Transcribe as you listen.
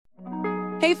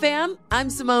Hey fam, I'm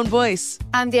Simone Boyce.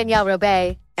 I'm Danielle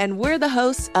Robay. And we're the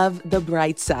hosts of The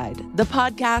Bright Side, the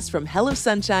podcast from Hello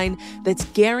Sunshine that's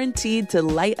guaranteed to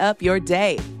light up your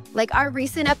day. Like our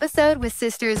recent episode with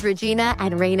sisters Regina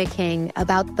and Raina King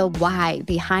about the why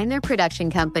behind their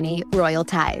production company, Royal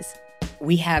Ties.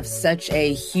 We have such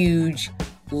a huge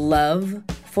love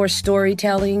for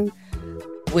storytelling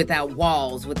without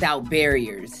walls, without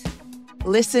barriers.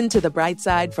 Listen to The Bright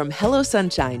Side from Hello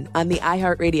Sunshine on the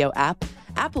iHeartRadio app,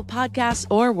 Apple Podcasts,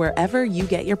 or wherever you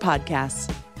get your podcasts.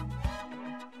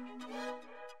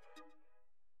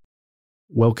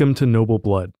 Welcome to Noble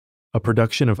Blood, a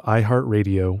production of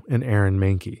iHeartRadio and Aaron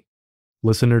Mahnke.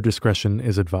 Listener discretion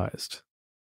is advised.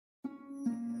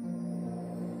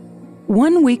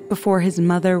 1 week before his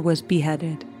mother was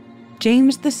beheaded,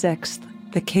 James VI,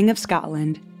 the King of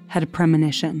Scotland, had a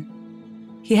premonition.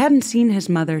 He hadn't seen his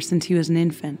mother since he was an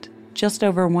infant, just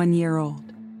over 1 year old.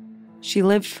 She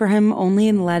lived for him only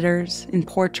in letters, in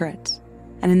portraits,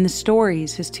 and in the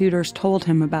stories his tutors told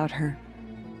him about her.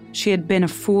 She had been a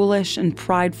foolish and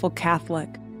prideful Catholic.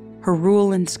 Her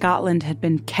rule in Scotland had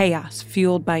been chaos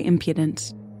fueled by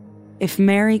impudence. If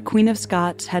Mary, Queen of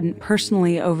Scots, hadn't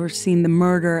personally overseen the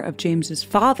murder of James's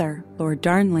father, Lord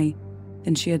Darnley,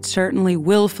 then she had certainly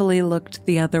willfully looked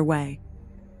the other way.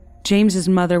 James's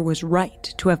mother was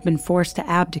right to have been forced to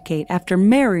abdicate after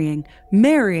marrying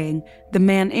the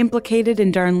man implicated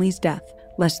in Darnley's death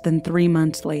less than 3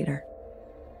 months later.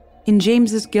 In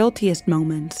James's guiltiest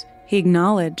moments, he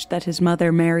acknowledged that his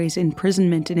mother Mary's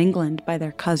imprisonment in England by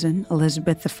their cousin,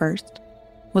 Elizabeth I,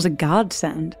 was a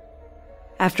godsend.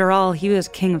 After all, he was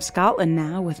King of Scotland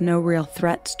now, with no real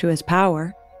threats to his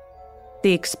power.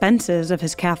 The expenses of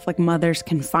his Catholic mother's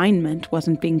confinement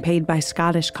wasn't being paid by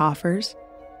Scottish coffers.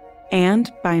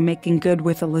 And by making good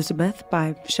with Elizabeth,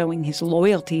 by showing his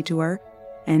loyalty to her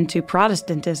and to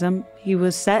Protestantism, he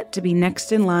was set to be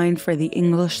next in line for the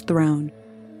English throne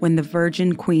when the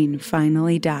Virgin Queen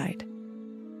finally died.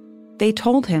 They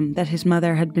told him that his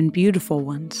mother had been beautiful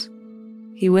once.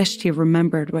 He wished he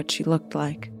remembered what she looked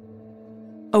like.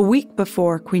 A week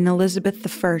before Queen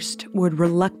Elizabeth I would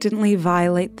reluctantly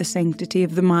violate the sanctity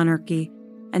of the monarchy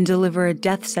and deliver a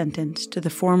death sentence to the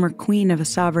former queen of a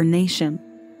sovereign nation,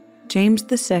 James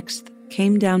VI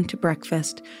came down to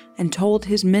breakfast and told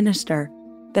his minister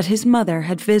that his mother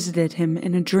had visited him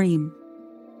in a dream.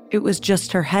 It was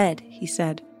just her head, he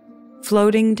said,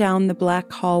 floating down the black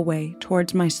hallway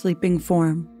towards my sleeping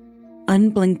form,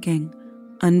 unblinking,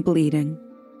 unbleeding.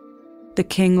 The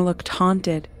king looked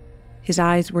haunted. His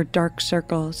eyes were dark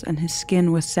circles and his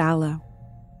skin was sallow.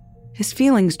 His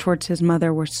feelings towards his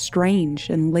mother were strange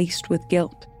and laced with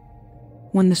guilt.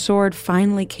 When the sword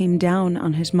finally came down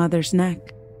on his mother's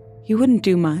neck, he wouldn't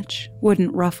do much,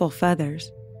 wouldn't ruffle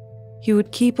feathers. He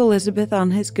would keep Elizabeth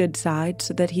on his good side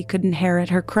so that he could inherit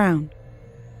her crown.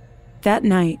 That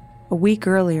night, a week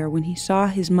earlier, when he saw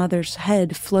his mother's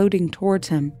head floating towards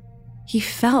him, he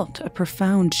felt a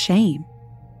profound shame.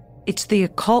 "It's the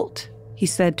occult," he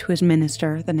said to his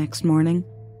minister the next morning.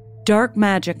 "Dark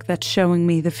magic that's showing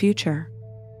me the future."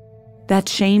 That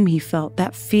shame he felt,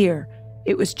 that fear,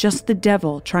 it was just the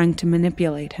devil trying to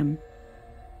manipulate him.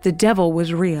 The devil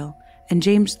was real, and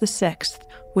James VI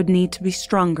would need to be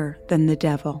stronger than the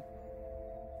devil.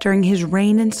 During his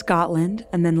reign in Scotland,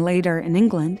 and then later in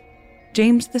England,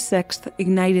 James VI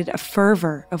ignited a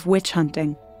fervor of witch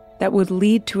hunting that would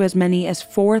lead to as many as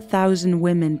 4,000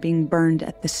 women being burned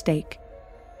at the stake.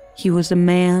 He was a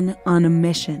man on a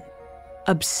mission,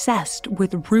 obsessed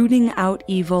with rooting out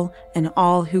evil and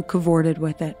all who cavorted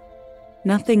with it.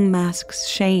 Nothing masks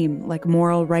shame like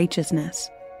moral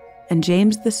righteousness, and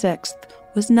James VI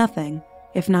was nothing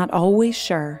if not always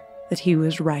sure that he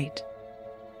was right.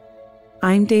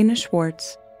 I'm Dana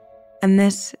Schwartz, and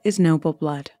this is Noble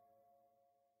Blood.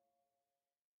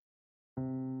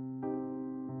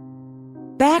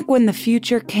 Back when the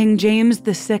future King James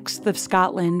VI of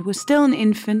Scotland was still an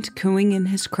infant cooing in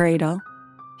his cradle,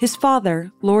 his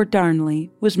father, Lord Darnley,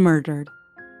 was murdered.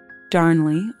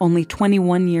 Darnley, only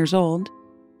 21 years old,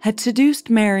 had seduced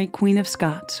Mary, Queen of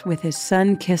Scots, with his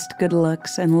sun-kissed good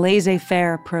looks and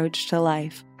laissez-faire approach to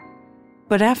life.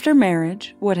 But after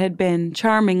marriage, what had been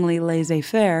charmingly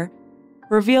laissez-faire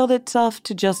revealed itself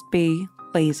to just be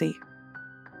lazy.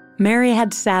 Mary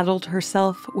had saddled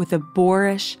herself with a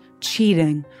boorish,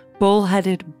 cheating,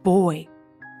 bull-headed boy,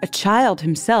 a child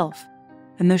himself,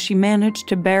 and though she managed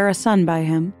to bear a son by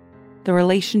him, the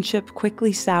relationship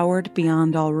quickly soured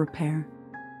beyond all repair.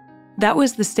 That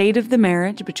was the state of the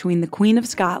marriage between the Queen of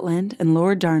Scotland and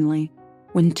Lord Darnley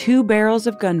when 2 barrels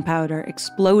of gunpowder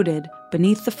exploded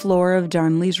beneath the floor of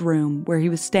Darnley's room where he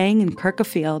was staying in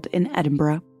Kirkafield in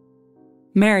Edinburgh.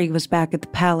 Mary was back at the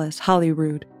palace,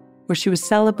 Holyrood, where she was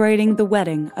celebrating the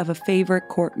wedding of a favorite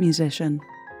court musician.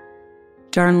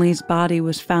 Darnley's body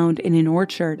was found in an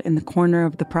orchard in the corner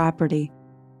of the property,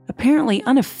 apparently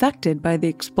unaffected by the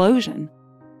explosion.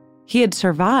 He had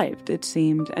survived, it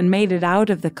seemed, and made it out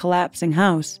of the collapsing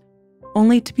house,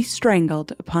 only to be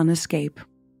strangled upon escape.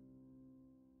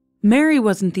 Mary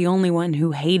wasn't the only one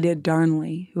who hated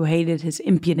Darnley, who hated his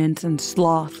impudence and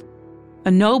sloth.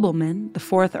 A nobleman, the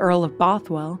 4th Earl of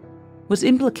Bothwell, was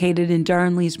implicated in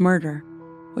Darnley's murder,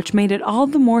 which made it all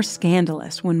the more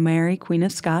scandalous when Mary, Queen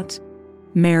of Scots,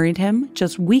 married him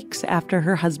just weeks after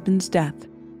her husband's death.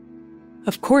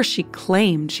 Of course, she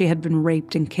claimed she had been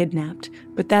raped and kidnapped,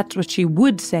 but that's what she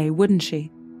would say, wouldn't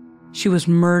she? She was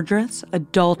murderous,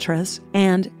 adulteress,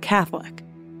 and Catholic.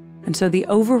 And so the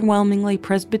overwhelmingly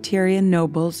Presbyterian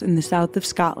nobles in the south of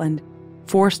Scotland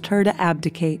forced her to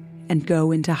abdicate and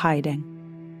go into hiding.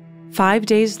 5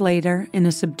 days later, in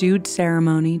a subdued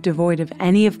ceremony devoid of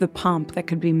any of the pomp that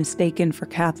could be mistaken for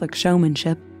Catholic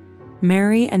showmanship,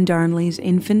 Mary and Darnley's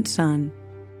infant son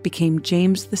became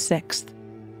James VI,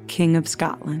 King of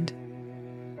Scotland.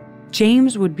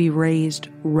 James would be raised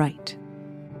right.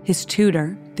 His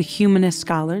tutor, the humanist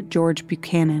scholar George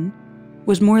Buchanan,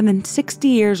 was more than 60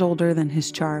 years older than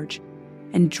his charge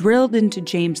and drilled into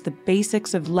James the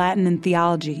basics of Latin and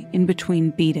theology in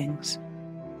between beatings.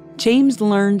 James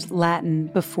learned Latin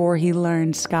before he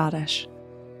learned Scottish.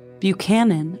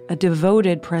 Buchanan, a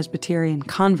devoted Presbyterian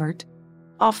convert,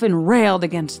 often railed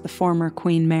against the former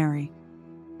Queen Mary.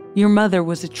 "Your mother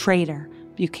was a traitor,"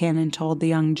 Buchanan told the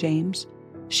young James.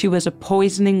 "She was a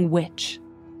poisoning witch."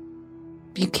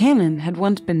 Buchanan had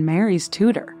once been Mary's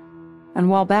tutor, and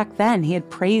while back then he had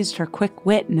praised her quick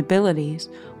wit and abilities,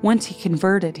 once he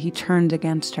converted, he turned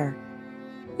against her.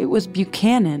 It was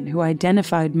Buchanan who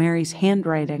identified Mary's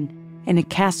handwriting in a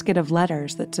casket of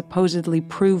letters that supposedly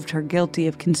proved her guilty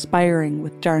of conspiring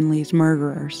with Darnley's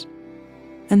murderers.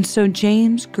 And so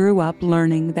James grew up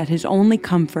learning that his only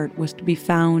comfort was to be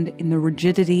found in the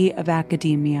rigidity of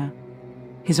academia.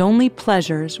 His only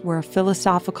pleasures were a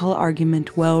philosophical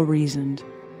argument well-reasoned,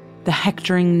 the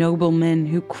hectoring noblemen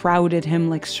who crowded him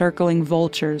like circling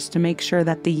vultures to make sure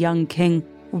that the young king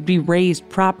would be raised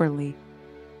properly.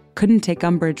 Couldn't take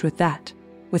umbrage with that,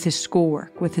 with his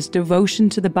schoolwork, with his devotion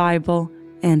to the Bible,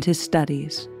 and his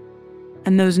studies.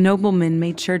 And those noblemen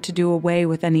made sure to do away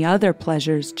with any other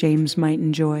pleasures James might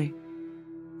enjoy.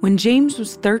 When James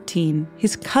was 13,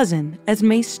 his cousin,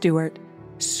 Esme Stuart,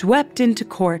 swept into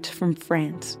court from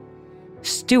France.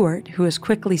 Stuart, who was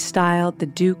quickly styled the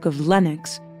Duke of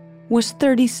Lennox, was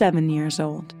 37 years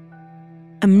old.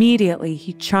 Immediately,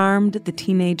 he charmed the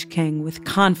teenage king with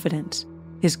confidence,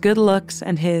 his good looks,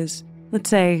 and his, let's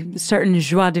say, certain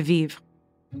joie de vivre.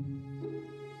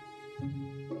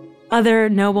 Other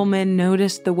noblemen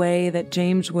noticed the way that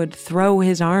James would throw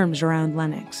his arms around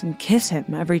Lennox and kiss him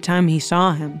every time he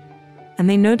saw him. And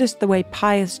they noticed the way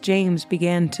pious James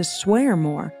began to swear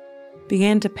more,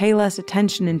 began to pay less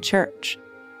attention in church,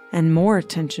 and more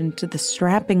attention to the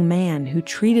strapping man who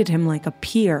treated him like a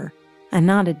peer and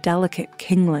not a delicate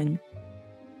kingling.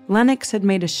 Lennox had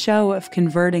made a show of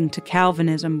converting to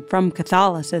Calvinism from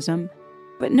Catholicism,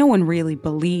 but no one really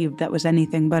believed that was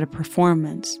anything but a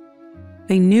performance.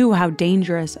 They knew how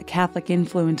dangerous a Catholic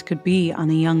influence could be on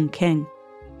a young king.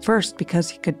 First, because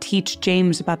he could teach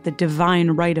James about the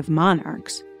divine right of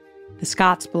monarchs. The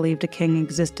Scots believed a king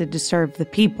existed to serve the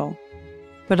people.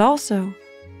 But also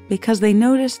because they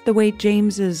noticed the way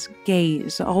James's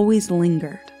gaze always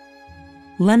lingered.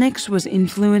 Lennox was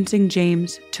influencing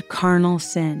James to carnal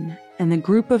sin, and the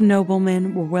group of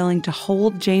noblemen were willing to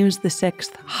hold James VI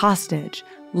hostage,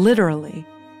 literally,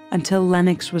 until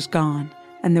Lennox was gone,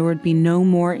 and there would be no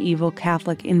more evil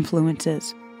Catholic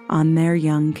influences on their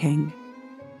young king.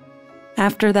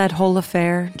 After that whole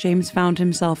affair, James found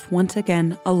himself once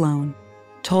again alone,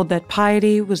 told that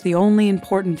piety was the only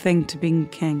important thing to being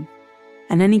king,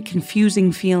 and any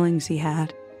confusing feelings he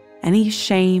had, any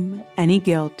shame, any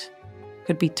guilt,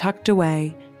 could be tucked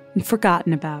away and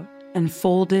forgotten about and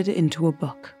folded into a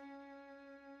book.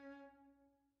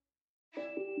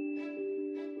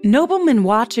 Noblemen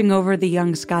watching over the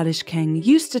young Scottish king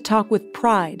used to talk with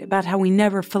pride about how he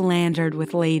never philandered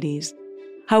with ladies,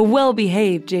 how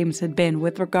well-behaved James had been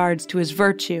with regards to his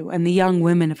virtue and the young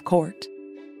women of court.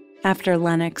 After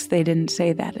Lennox, they didn't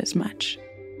say that as much.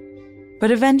 But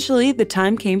eventually, the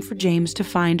time came for James to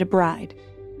find a bride,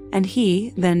 and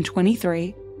he, then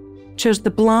 23, chose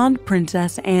the blonde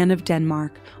Princess Anne of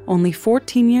Denmark, only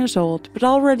 14 years old, but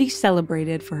already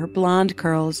celebrated for her blonde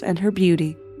curls and her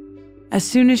beauty. As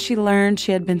soon as she learned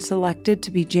she had been selected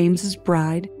to be James's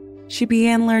bride, she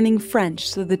began learning French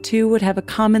so the two would have a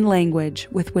common language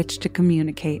with which to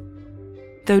communicate.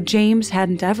 Though James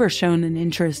hadn't ever shown an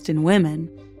interest in women,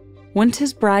 once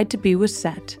his bride-to-be was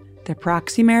set, their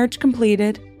proxy marriage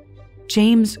completed,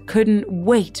 James couldn't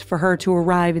wait for her to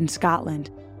arrive in Scotland,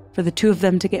 for the two of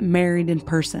them to get married in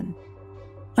person.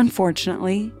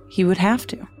 Unfortunately, he would have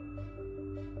to.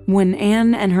 When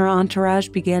Anne and her entourage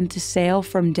began to sail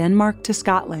from Denmark to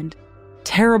Scotland,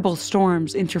 terrible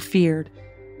storms interfered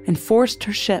and forced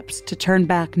her ships to turn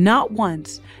back not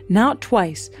once, not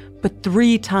twice, but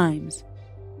 3 times.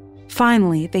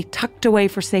 Finally, they tucked away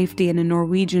for safety in a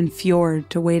Norwegian fjord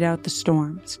to wait out the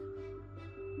storms.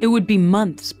 It would be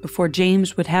months before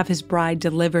James would have his bride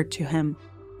delivered to him,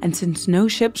 and since no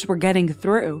ships were getting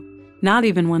through, not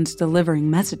even ones delivering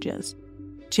messages,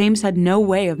 James had no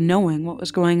way of knowing what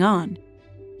was going on.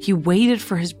 He waited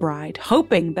for his bride,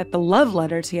 hoping that the love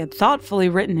letters he had thoughtfully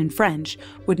written in French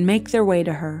would make their way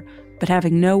to her, but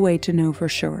having no way to know for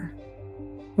sure.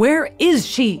 "Where is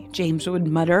she?" James would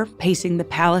mutter, pacing the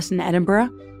palace in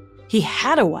Edinburgh. He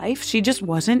had a wife, she just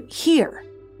wasn't here.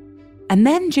 And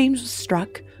then James was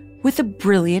struck with a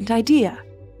brilliant idea.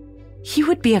 He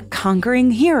would be a conquering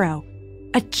hero,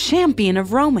 a champion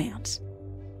of romance.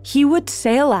 He would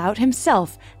sail out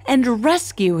himself and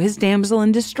rescue his damsel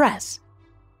in distress.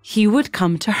 He would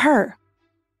come to her.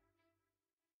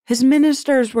 His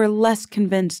ministers were less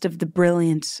convinced of the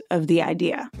brilliance of the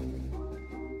idea.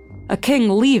 A king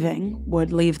leaving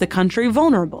would leave the country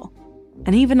vulnerable,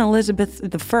 and even Elizabeth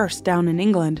I down in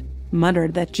England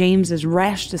muttered that James's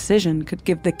rash decision could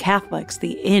give the Catholics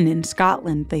the inn in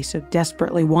Scotland they so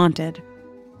desperately wanted.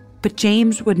 But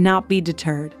James would not be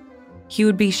deterred. He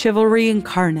would be chivalry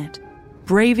incarnate,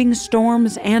 braving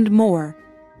storms and more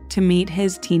to meet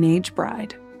his teenage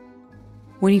bride.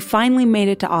 When he finally made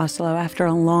it to Oslo after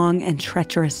a long and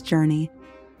treacherous journey,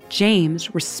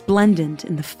 James, resplendent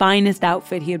in the finest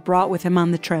outfit he had brought with him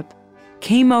on the trip,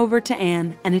 came over to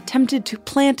Anne and attempted to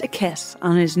plant a kiss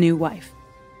on his new wife.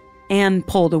 Anne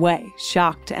pulled away,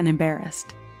 shocked and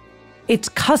embarrassed. "It's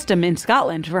custom in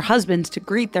Scotland for husbands to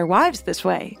greet their wives this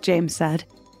way," James said.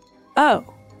 "Oh,"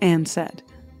 Anne said,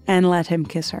 and let him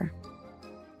kiss her.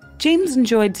 James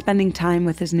enjoyed spending time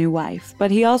with his new wife, but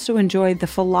he also enjoyed the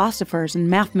philosophers and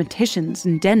mathematicians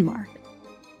in Denmark.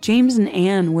 James and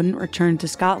Anne wouldn't return to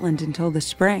Scotland until the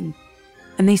spring,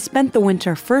 and they spent the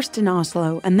winter first in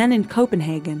Oslo and then in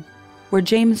Copenhagen, where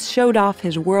James showed off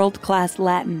his world-class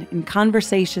Latin in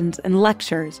conversations and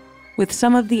lectures with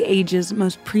some of the age's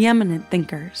most preeminent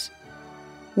thinkers.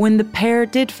 When the pair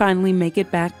did finally make it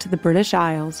back to the British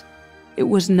Isles, it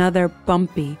was another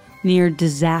bumpy,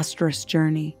 near-disastrous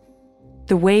journey.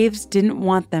 The waves didn't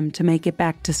want them to make it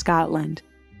back to Scotland,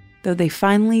 though they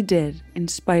finally did in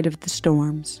spite of the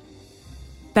storms.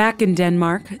 Back in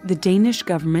Denmark, the Danish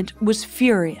government was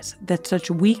furious that such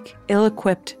weak,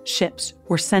 ill-equipped ships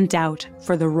were sent out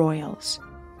for the royals.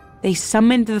 They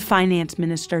summoned the finance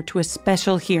minister to a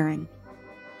special hearing.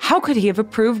 How could he have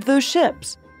approved those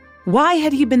ships? Why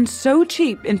had he been so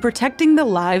cheap in protecting the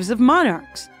lives of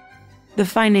monarchs? The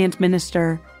finance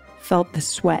minister felt the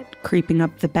sweat creeping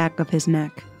up the back of his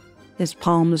neck. His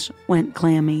palms went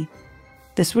clammy.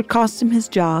 This would cost him his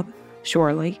job,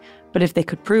 surely, but if they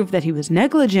could prove that he was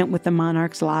negligent with the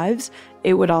monarchs' lives,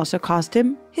 it would also cost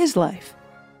him his life.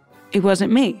 "It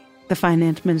wasn't me," the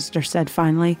finance minister said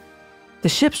finally. "The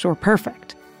ships were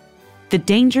perfect. The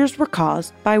dangers were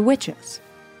caused by witches.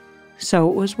 So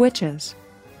it was witches.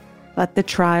 Let the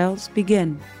trials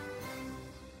begin."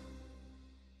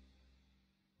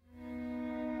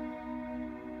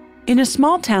 In a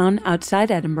small town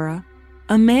outside Edinburgh,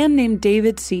 a man named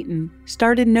David Seaton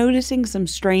started noticing some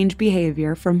strange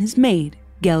behavior from his maid,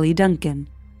 Gellie Duncan.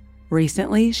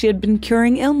 Recently, she had been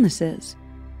curing illnesses.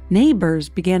 Neighbors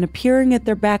began appearing at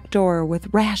their back door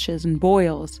with rashes and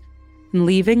boils, and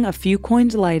leaving a few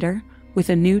coins later with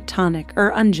a new tonic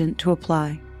or unguent to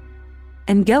apply.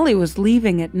 And Gellie was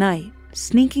leaving at night,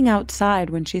 sneaking outside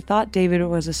when she thought David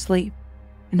was asleep,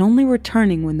 and only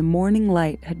returning when the morning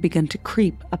light had begun to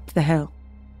creep up the hill.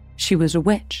 She was a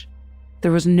witch.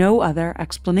 There was no other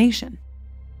explanation.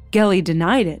 Gellie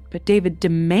denied it, but David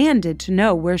demanded to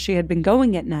know where she had been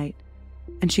going at night,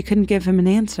 and she couldn't give him an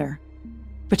answer.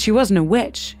 But she wasn't a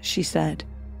witch, she said.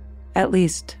 At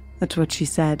least, that's what she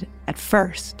said at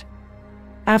first.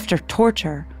 After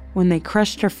torture, when they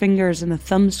crushed her fingers in a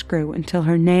thumbscrew until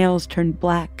her nails turned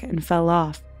black and fell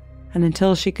off, and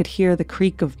until she could hear the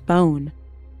creak of bone,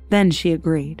 then she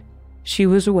agreed. She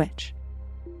was a witch.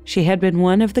 She had been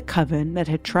one of the coven that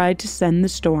had tried to send the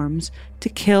storms to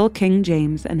kill King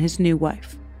James and his new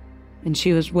wife, and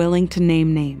she was willing to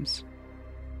name names.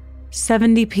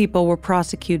 70 people were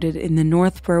prosecuted in the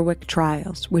North Berwick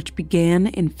trials, which began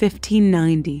in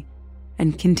 1590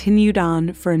 and continued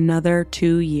on for another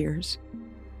 2 years.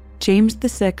 James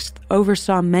VI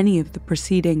oversaw many of the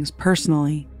proceedings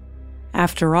personally.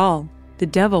 After all, the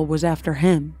devil was after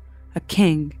him, a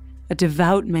king, a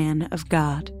devout man of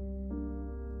God.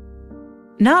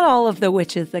 Not all of the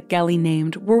witches that Gellie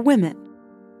named were women.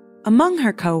 Among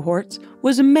her cohorts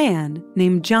was a man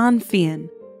named John Fian,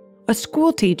 a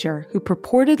schoolteacher who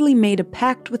purportedly made a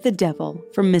pact with the devil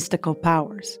for mystical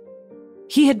powers.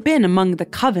 He had been among the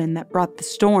coven that brought the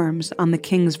storms on the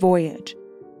king's voyage.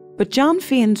 But John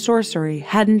Fian's sorcery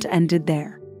hadn't ended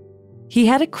there. He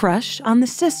had a crush on the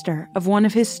sister of one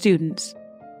of his students,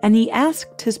 and he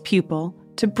asked his pupil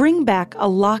to bring back a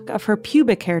lock of her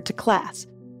pubic hair to class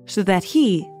so that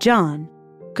he, John,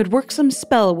 could work some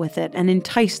spell with it and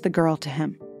entice the girl to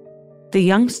him. The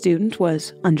young student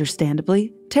was,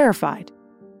 understandably, terrified.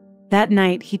 That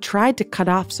night, he tried to cut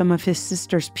off some of his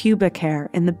sister's pubic hair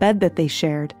in the bed that they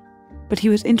shared, but he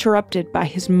was interrupted by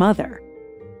his mother.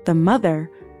 The mother,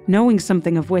 knowing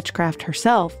something of witchcraft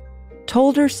herself,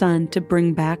 told her son to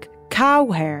bring back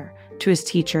cow hair to his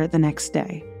teacher the next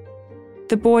day.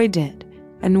 The boy did,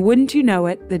 and wouldn't you know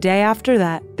it, the day after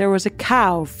that, there was a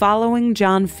cow following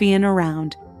John Fian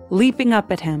around, leaping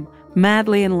up at him,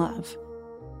 madly in love.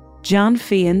 John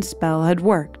Fian's spell had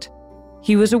worked.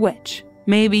 He was a witch,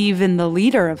 maybe even the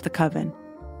leader of the coven,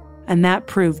 and that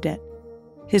proved it.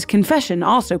 His confession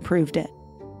also proved it,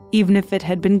 even if it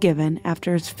had been given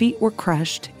after his feet were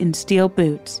crushed in steel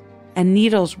boots and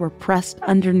needles were pressed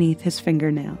underneath his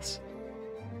fingernails.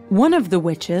 One of the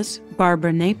witches,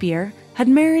 Barbara Napier, had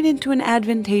married into an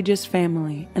advantageous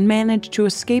family and managed to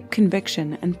escape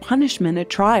conviction and punishment at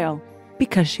trial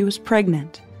because she was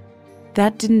pregnant.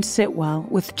 That didn't sit well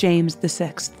with James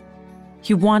VI.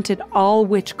 He wanted all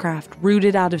witchcraft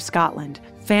rooted out of Scotland,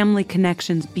 family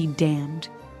connections be damned.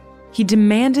 He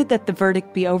demanded that the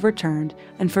verdict be overturned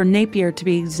and for Napier to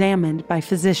be examined by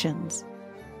physicians.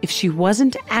 If she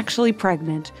wasn't actually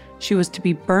pregnant, she was to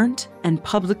be burnt and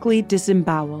publicly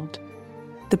disemboweled.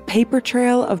 The paper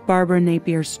trail of Barbara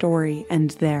Napier's story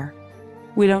ends there.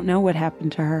 We don't know what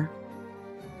happened to her.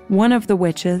 One of the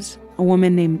witches, a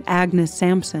woman named Agnes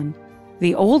Sampson,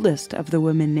 the oldest of the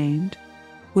women named,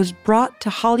 was brought to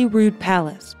Holyrood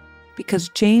Palace because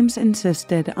James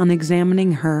insisted on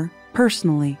examining her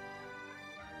personally.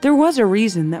 There was a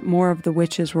reason that more of the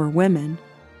witches were women.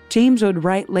 James would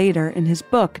write later in his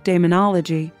book,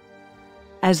 Daemonology,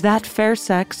 "As that fair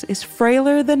sex is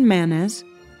frailer than man is,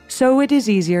 so it is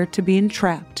easier to be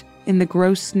entrapped in the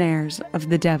gross snares of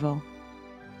the devil."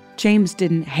 James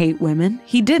didn't hate women.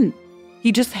 He didn't.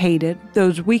 He just hated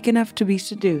those weak enough to be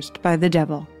seduced by the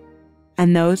devil.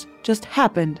 And those just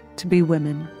happened to be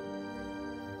women.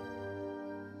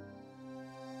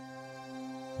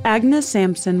 Agnes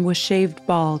Sampson was shaved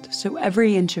bald so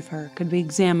every inch of her could be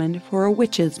examined for a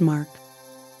witch's mark.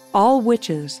 All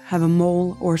witches have a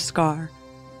mole or scar,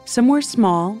 somewhere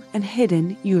small and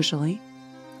hidden usually.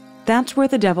 That's where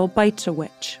the devil bites a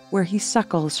witch, where he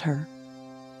suckles her.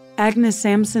 Agnes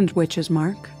Sampson's witch's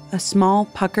mark, a small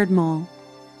puckered mole,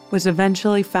 was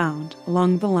eventually found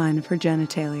along the line of her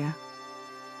genitalia.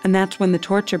 And that's when the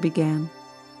torture began.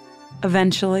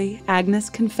 Eventually, Agnes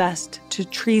confessed to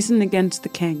treason against the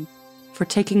king for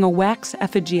taking a wax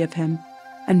effigy of him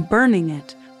and burning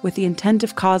it with the intent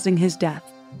of causing his death.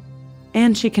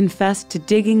 And she confessed to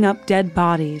digging up dead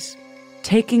bodies,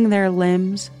 taking their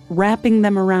limbs, wrapping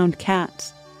them around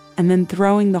cats, and then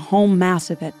throwing the whole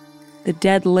mass of it, the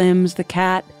dead limbs, the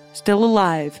cat, still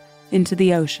alive, into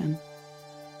the ocean.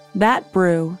 That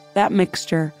brew, that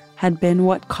mixture, had been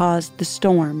what caused the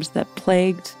storms that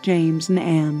plagued James and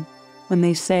Anne when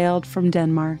they sailed from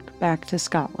Denmark back to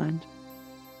Scotland.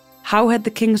 How had the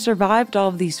king survived all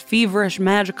of these feverish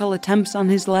magical attempts on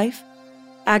his life?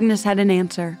 Agnes had an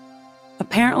answer.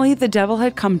 Apparently the devil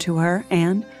had come to her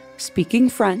and, speaking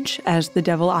French, as the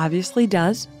devil obviously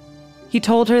does, he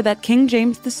told her that King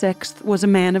James VI was a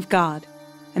man of God,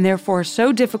 and therefore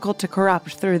so difficult to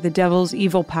corrupt through the devil's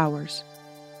evil powers.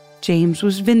 James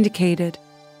was vindicated.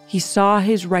 He saw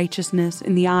his righteousness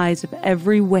in the eyes of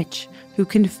every witch who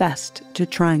confessed to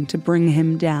trying to bring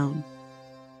him down.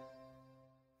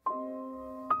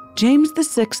 James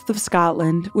VI of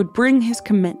Scotland would bring his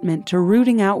commitment to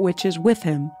rooting out witches with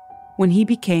him when he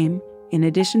became, in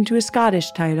addition to his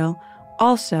Scottish title,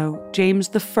 also James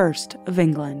I of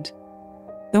England.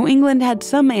 Though England had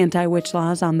some anti-witch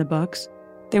laws on the books,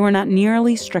 they were not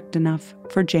nearly strict enough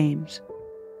for James.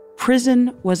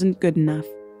 Prison wasn't good enough.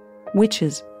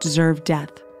 Witches deserved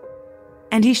death.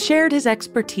 And he shared his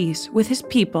expertise with his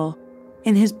people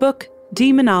in his book,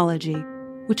 demonology,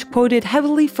 which quoted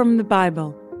heavily from the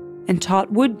Bible and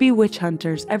taught would-be witch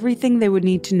hunters everything they would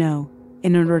need to know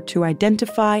in order to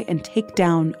identify and take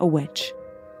down a witch.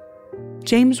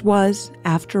 James was,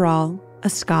 after all, a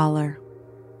scholar.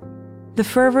 The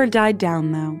fervor died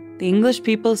down, though. The English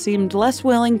people seemed less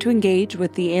willing to engage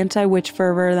with the anti-witch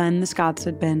fervor than the Scots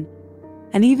had been,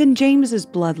 and even James's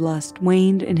bloodlust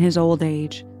waned in his old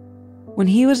age. When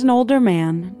he was an older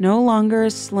man, no longer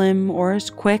as slim or as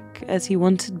quick as he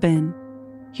once had been,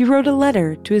 he wrote a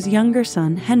letter to his younger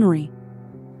son, Henry.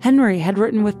 Henry had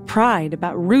written with pride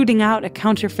about rooting out a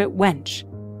counterfeit wench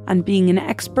and being an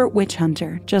expert witch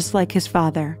hunter, just like his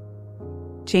father.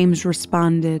 James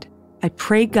responded, "I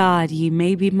pray God ye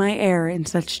may be my heir in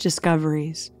such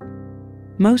discoveries.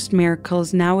 Most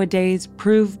miracles nowadays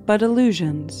prove but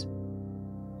illusions,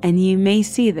 and ye may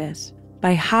see this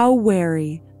by how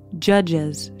wary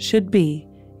judges should be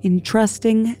in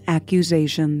trusting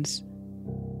accusations."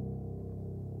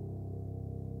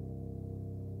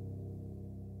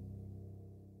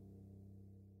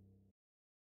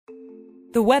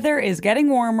 The weather is getting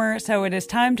warmer, so it is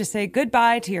time to say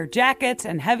goodbye to your jackets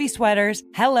and heavy sweaters.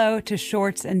 Hello to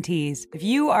shorts and tees. If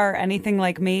you are anything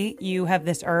like me, you have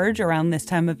this urge around this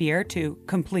time of year to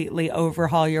completely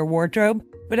overhaul your wardrobe,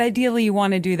 but ideally you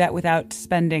want to do that without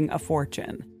spending a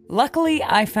fortune. Luckily,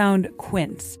 I found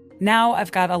Quince. Now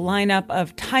I've got a lineup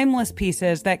of timeless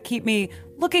pieces that keep me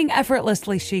looking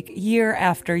effortlessly chic year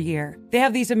after year. They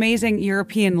have these amazing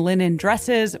European linen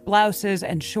dresses, blouses,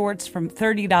 and shorts from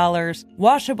 $30,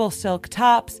 washable silk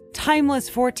tops, timeless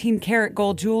 14-karat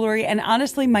gold jewelry, and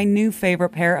honestly, my new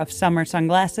favorite pair of summer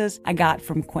sunglasses I got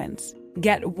from Quince.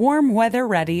 Get warm weather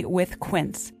ready with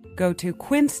Quince. Go to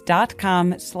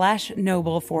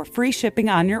quince.com/noble for free shipping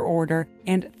on your order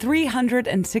and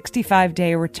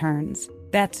 365-day returns.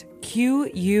 That's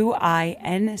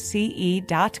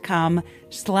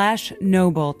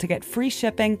QUINCE.com/noble to get free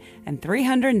shipping and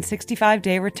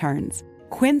 365-day returns.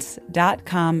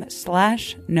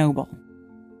 Quince.com/noble.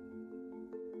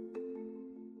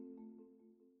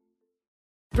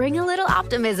 Bring a little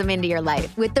optimism into your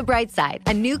life with The Bright Side,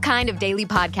 a new kind of daily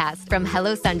podcast from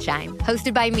Hello Sunshine,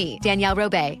 hosted by me, Danielle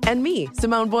Robay. And me,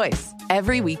 Simone Boyce.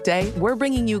 Every weekday, we're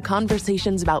bringing you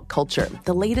conversations about culture,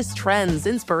 the latest trends,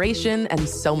 inspiration, and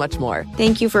so much more.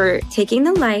 Thank you for taking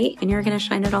the light, and you're going to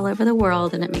shine it all over the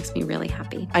world, and it makes me really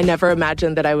happy. I never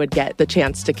imagined that I would get the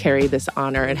chance to carry this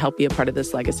honor and help be a part of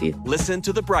this legacy. Listen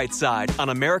to The Bright Side on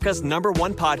America's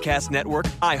 #1 podcast network,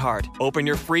 iHeart. Open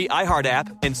your free iHeart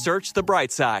app and search The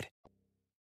Bright Side.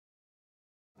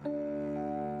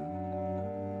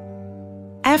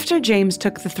 After James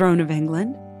took the throne of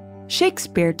England,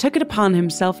 Shakespeare took it upon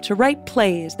himself to write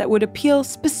plays that would appeal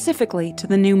specifically to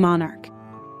the new monarch.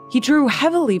 He drew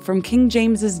heavily from King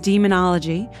James's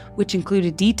demonology, which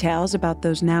included details about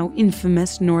those now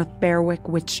infamous North Berwick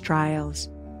witch trials.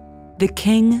 The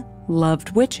king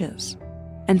loved witches.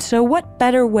 And so what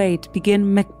better way to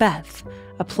begin Macbeth,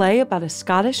 a play about a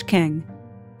Scottish king,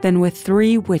 than with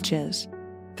 3 witches,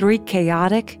 3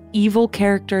 chaotic, evil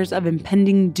characters of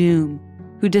impending doom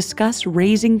who discuss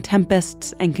raising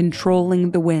tempests and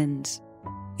controlling the winds.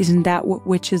 Isn't that what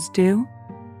witches do?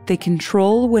 They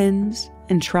control winds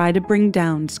and try to bring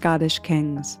down Scottish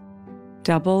kings.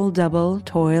 Double, double,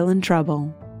 toil and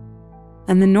trouble.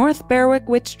 And the North Berwick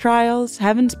witch trials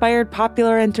have inspired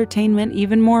popular entertainment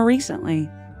even more recently.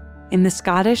 In the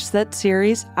Scottish set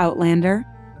series Outlander,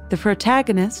 the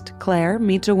protagonist, Claire,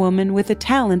 meets a woman with a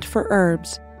talent for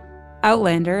herbs.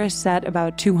 Outlander is set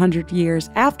about 200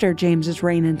 years after James's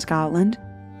reign in Scotland,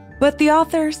 but the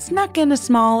author snuck in a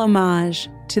small homage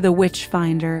to the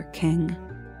Witchfinder King.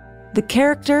 The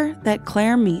character that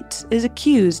Claire meets is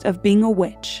accused of being a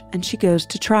witch, and she goes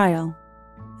to trial.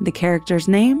 The character's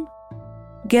name?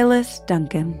 Gillis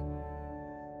Duncan.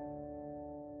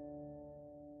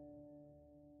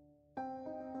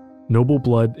 Noble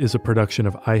Blood is a production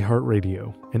of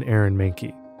iHeartRadio and Aaron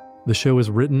Mahnke. The show is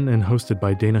written and hosted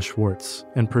by Dana Schwartz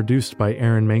and produced by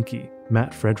Aaron Mahnke,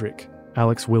 Matt Frederick,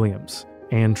 Alex Williams,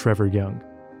 and Trevor Young.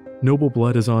 Noble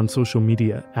Blood is on social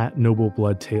media at Noble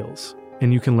Blood Tales,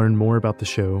 and you can learn more about the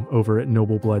show over at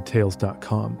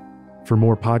noblebloodtales.com. For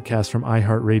more podcasts from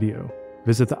iHeartRadio,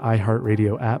 visit the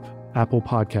iHeartRadio app, Apple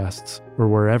Podcasts, or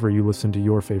wherever you listen to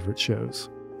your favorite shows.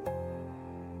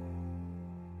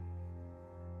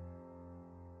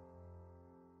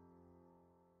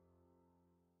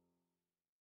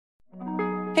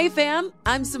 Hey fam,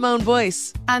 I'm Simone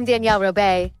Boyce. I'm Danielle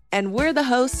Robay. And we're the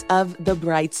hosts of The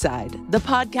Bright Side, the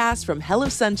podcast from Hello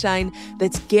Sunshine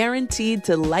that's guaranteed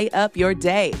to light up your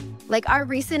day. Like our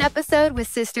recent episode with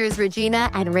sisters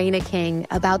Regina and Raina King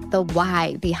about the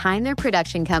why behind their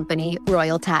production company,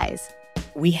 Royal Ties.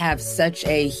 We have such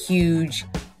a huge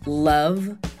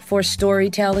love for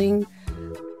storytelling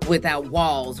without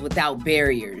walls, without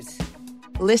barriers.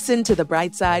 Listen to The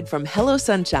Bright Side from Hello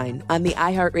Sunshine on the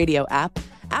iHeartRadio app,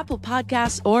 Apple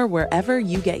Podcasts, or wherever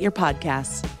you get your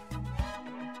podcasts.